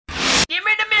Give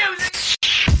me the music.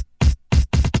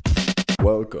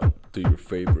 Welcome to your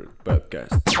favorite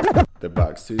podcast, The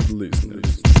Backseat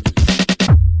Listeners.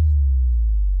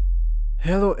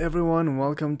 Hello everyone,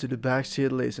 welcome to the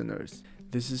Backseat Listeners.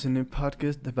 This is a new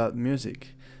podcast about music.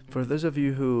 For those of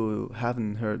you who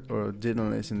haven't heard or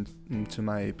didn't listen to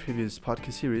my previous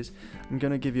podcast series, I'm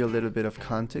gonna give you a little bit of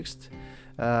context.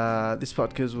 This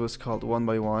podcast was called One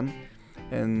by One,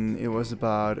 and it was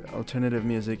about alternative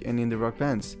music and indie rock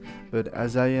bands. But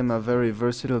as I am a very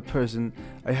versatile person,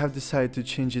 I have decided to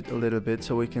change it a little bit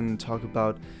so we can talk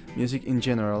about music in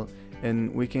general,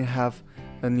 and we can have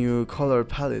a new color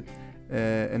palette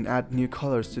and add new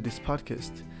colors to this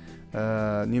podcast.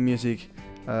 New music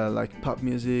like pop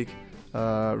music,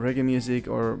 reggae music,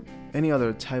 or any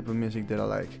other type of music that I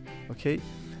like. Okay,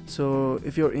 so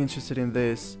if you're interested in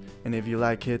this and if you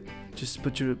like it, just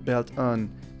put your belt on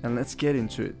and let's get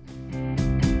into it.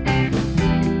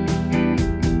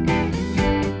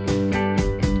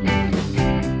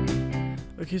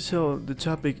 Okay, so the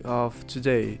topic of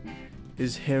today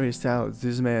is Harry Styles,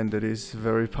 this man that is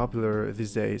very popular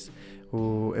these days,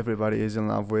 who everybody is in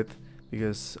love with,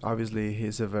 because obviously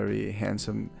he's a very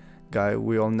handsome guy,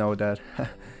 we all know that.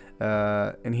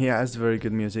 And he has very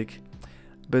good music.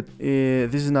 But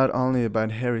this is not only about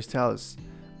Harry Styles,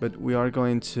 but we are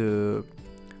going to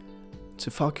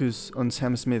focus on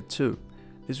Sam Smith too.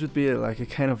 This would be like a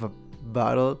kind of a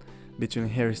battle between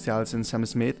Harry Styles and Sam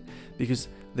Smith, because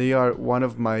they are one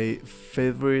of my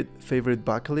favorite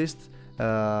vocalists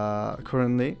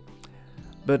currently.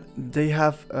 But they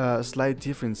have slight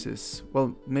differences.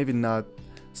 Well, maybe not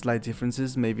slight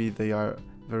differences. Maybe they are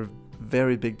very,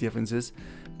 very big differences.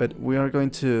 But we are going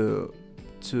to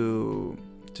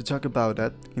talk about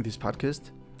that in this podcast,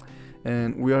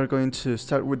 and we are going to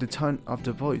start with the tone of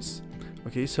the voice.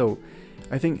 Okay, so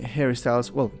I think Harry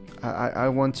Styles. Well, I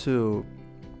want to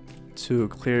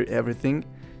clear everything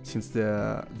since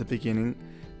the beginning,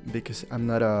 because I'm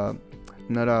not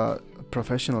a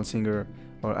professional singer,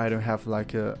 or I don't have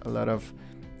like a lot of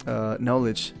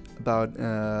knowledge about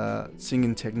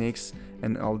singing techniques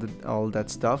and all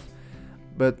that stuff.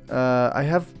 But I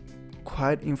have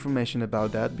quite information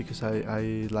about that because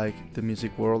I like the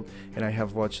music world, and I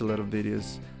have watched a lot of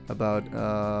videos about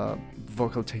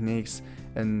vocal techniques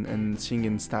and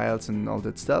singing styles and all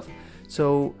that stuff.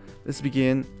 So let's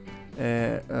begin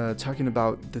talking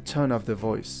about the tone of the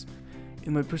voice.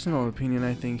 In my personal opinion,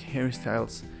 I think Harry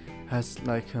Styles has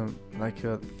like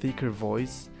a thicker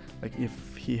voice, like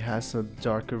if he has a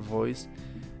darker voice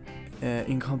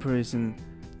in comparison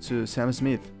to Sam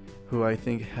Smith, who I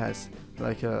think has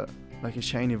like a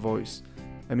shiny voice.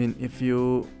 I mean, if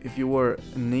you were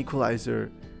an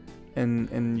equalizer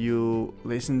and you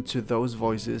listen to those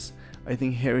voices, I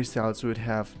think Harry Styles would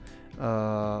have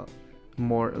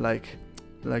more like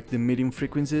the medium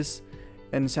frequencies,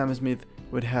 and Sam Smith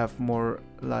would have more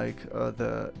like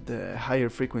the higher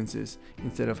frequencies,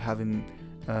 instead of having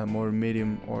more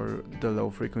medium or the low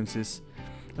frequencies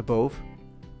above.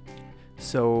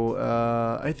 So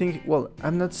I think, well,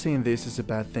 I'm not saying this is a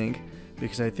bad thing,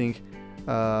 because I think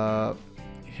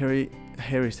Harry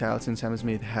Styles and Sam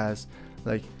Smith has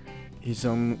like his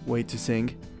own way to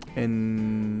sing,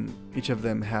 and each of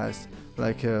them has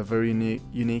like a very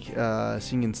unique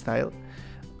singing style.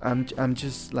 I'm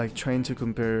just like trying to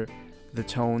compare the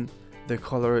tone, the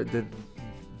color that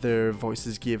their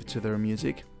voices give to their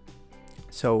music.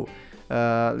 So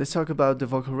let's talk about the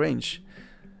vocal range.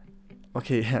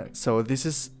 Okay, so this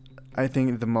is, I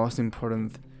think, the most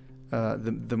important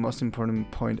the most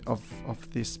important point of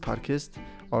this podcast,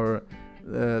 or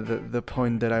the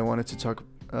point that I wanted to talk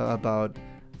about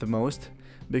the most,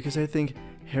 because I think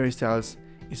Harry Styles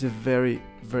is a very,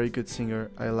 very good singer.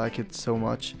 I like it so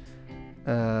much.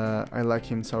 I like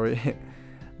him, sorry.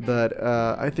 But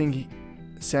I think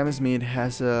Sam Smith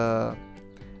has a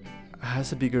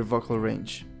bigger vocal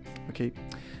range, okay?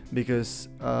 Because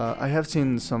I have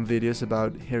seen some videos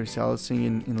about Harry Styles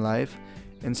singing in live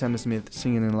and Sam Smith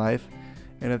singing in live,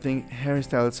 and I think Harry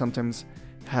Styles sometimes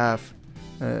has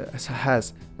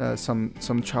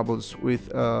some troubles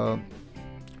with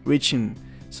reaching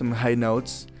some high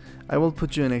notes. I will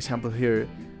put you an example here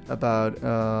about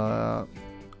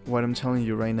what I'm telling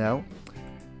you right now.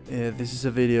 This is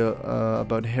a video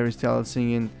about Harry Styles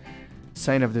singing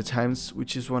Sign of the Times,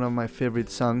 which is one of my favorite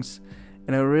songs.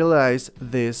 And I realized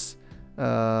this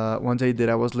one day that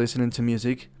I was listening to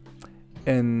music,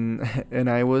 and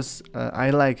I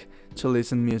like to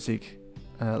listen music,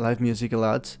 live music a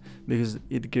lot, because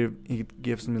it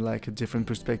gives me like a different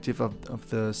perspective of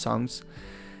the songs.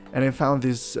 And I found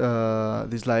this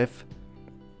live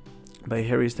by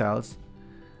Harry Styles,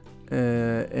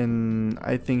 and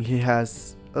I think he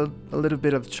has a little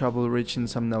bit of trouble reaching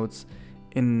some notes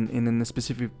in a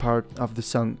specific part of the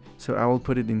song, so I will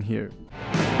put it in here.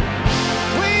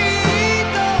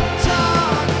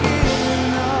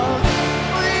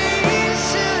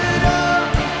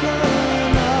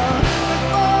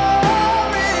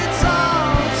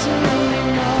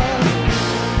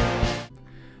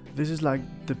 This is like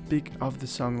the peak of the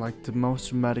song, like the most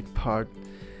dramatic part,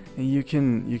 and you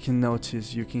can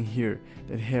notice, you can hear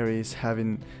that Harry is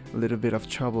having a little bit of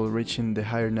trouble reaching the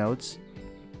higher notes,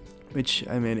 which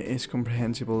I mean is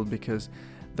comprehensible because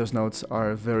those notes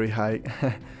are very high.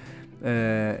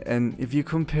 And if you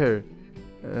compare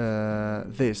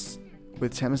this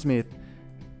with Sam Smith,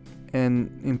 and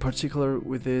in particular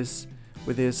with this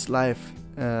live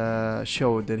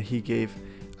show that he gave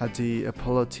at the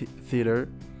Apollo Theater,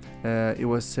 it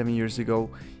was 7 years ago,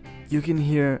 you can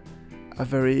hear a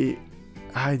very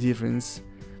high difference,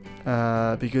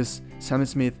 because Sam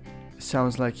Smith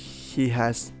sounds like he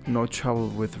has no trouble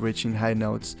with reaching high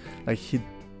notes. Like he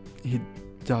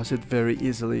does it very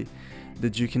easily,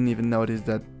 that you can even notice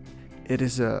that it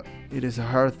is a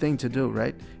hard thing to do,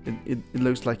 right? It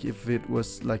looks like if it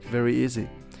was like very easy,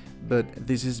 but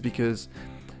this is because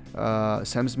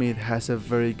Sam Smith has a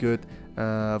very good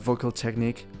vocal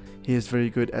technique. He is very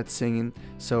good at singing,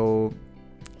 so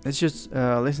let's just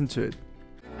listen to it.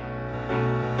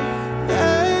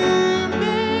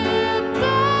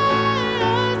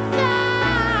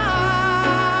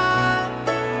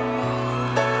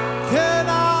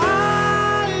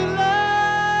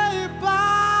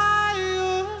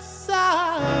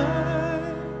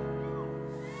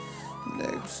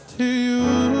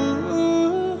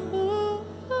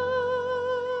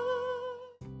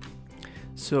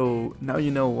 So now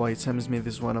you know why Sam Smith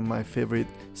is one of my favorite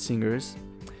singers.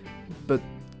 But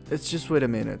let's just wait a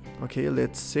minute, okay?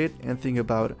 Let's sit and think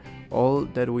about all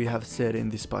that we have said in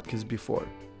this podcast before.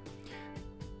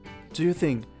 Do you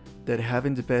think that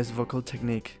having the best vocal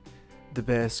technique, the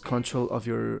best control of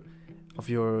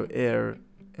your air,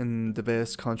 and the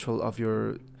best control of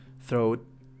your throat,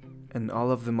 and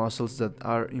all of the muscles that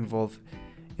are involved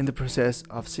in the process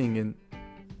of singing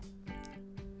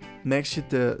makes you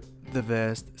the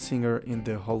best singer in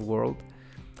the whole world?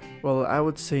 Well, I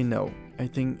would say no. I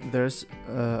think there's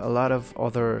a lot of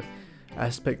other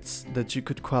aspects that you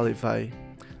could qualify,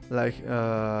 like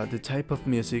the type of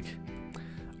music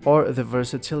or the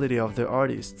versatility of the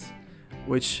artists,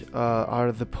 which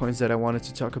are the points that I wanted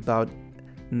to talk about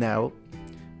now,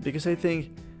 because I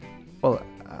think, well,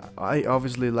 I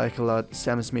obviously like a lot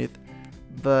Sam Smith,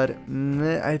 but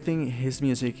I think his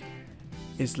music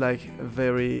is like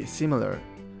very similar,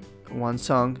 one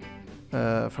song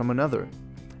from another,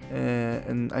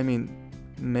 and I mean,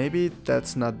 maybe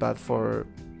that's not bad for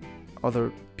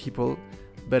other people,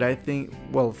 but I think,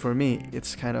 well, for me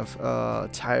it's kind of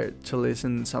tired to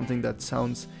listen something that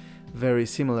sounds very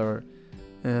similar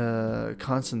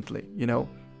constantly, you know.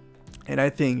 And I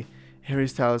think Harry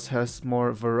Styles has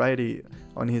more variety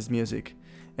on his music,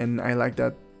 and I like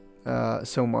that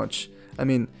so much. I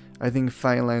mean, I think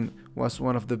Fine Line was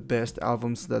one of the best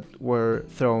albums that were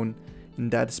thrown in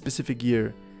that specific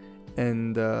year,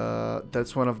 and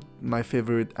that's one of my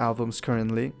favorite albums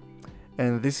currently.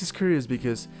 And this is curious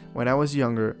because when I was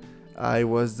younger, I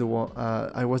was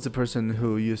the person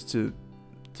who used to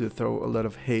throw a lot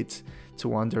of hate to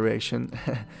One Direction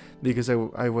because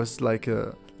I was like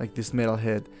this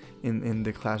metalhead in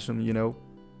the classroom, you know,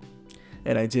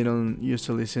 and I didn't used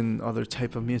to listen other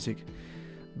type of music.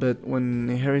 But when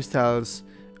Harry Styles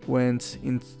went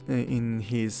in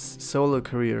his solo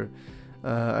career,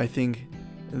 I think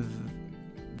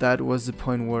that was the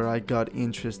point where I got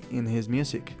interest in his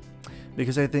music,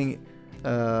 because I think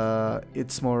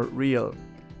it's more real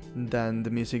than the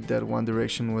music that One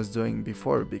Direction was doing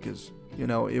before, because, you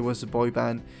know, it was a boy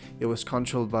band, it was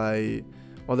controlled by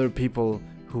other people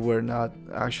who were not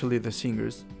actually the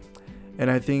singers. And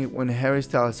I think when Harry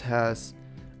Styles has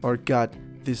or got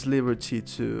this liberty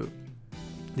to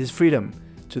this freedom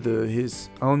to his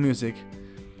own music,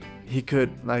 he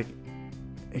could like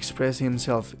express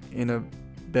himself in a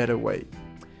better way.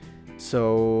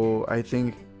 So I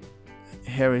think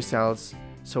Harry Styles'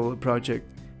 solo project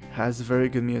has very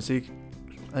good music.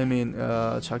 I mean,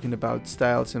 talking about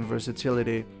styles and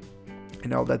versatility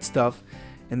and all that stuff,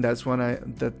 and that's one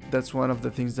of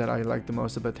the things that I like the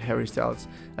most about Harry Styles.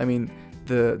 I mean,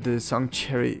 the song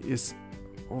Cherry is,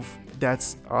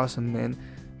 that's awesome, man.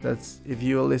 That's, if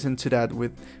you listen to that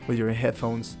with your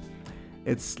headphones,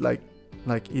 it's like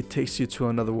it takes you to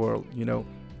another world, you know.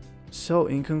 So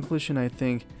in conclusion, I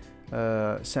think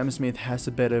Sam Smith has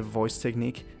a better voice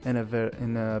technique and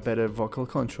a better vocal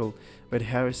control, but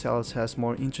Harry Styles has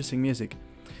more interesting music.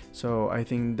 So I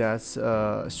think that's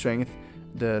a strength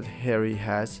that Harry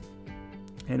has,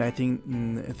 and I think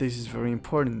this is very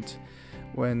important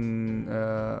when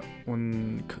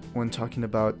talking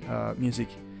about music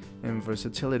and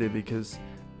versatility, because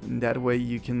in that way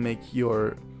you can make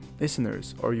your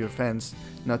listeners or your fans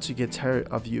not to get tired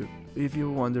of you. If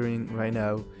you're wondering right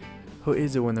now who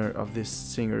is the winner of this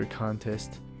singer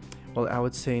contest, well, I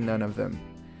would say none of them,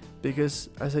 because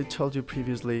as I told you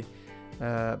previously,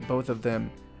 both of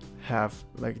them have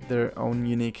like their own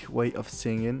unique way of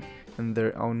singing and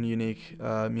their own unique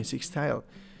music style.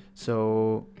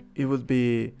 So it would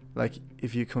be like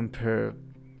if you compare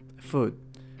food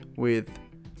with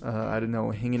I don't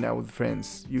know, hanging out with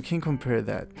friends. You can compare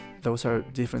that. Those are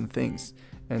different things,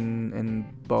 and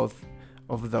both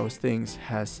of those things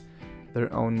has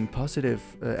their own positive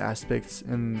aspects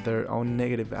and their own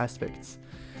negative aspects.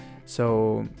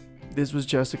 So this was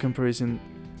just a comparison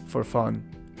for fun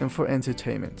and for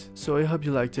entertainment. So I hope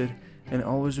you liked it, and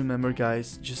always remember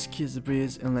guys, just kiss the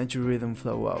breeze and let your rhythm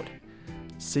flow out.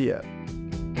 See ya.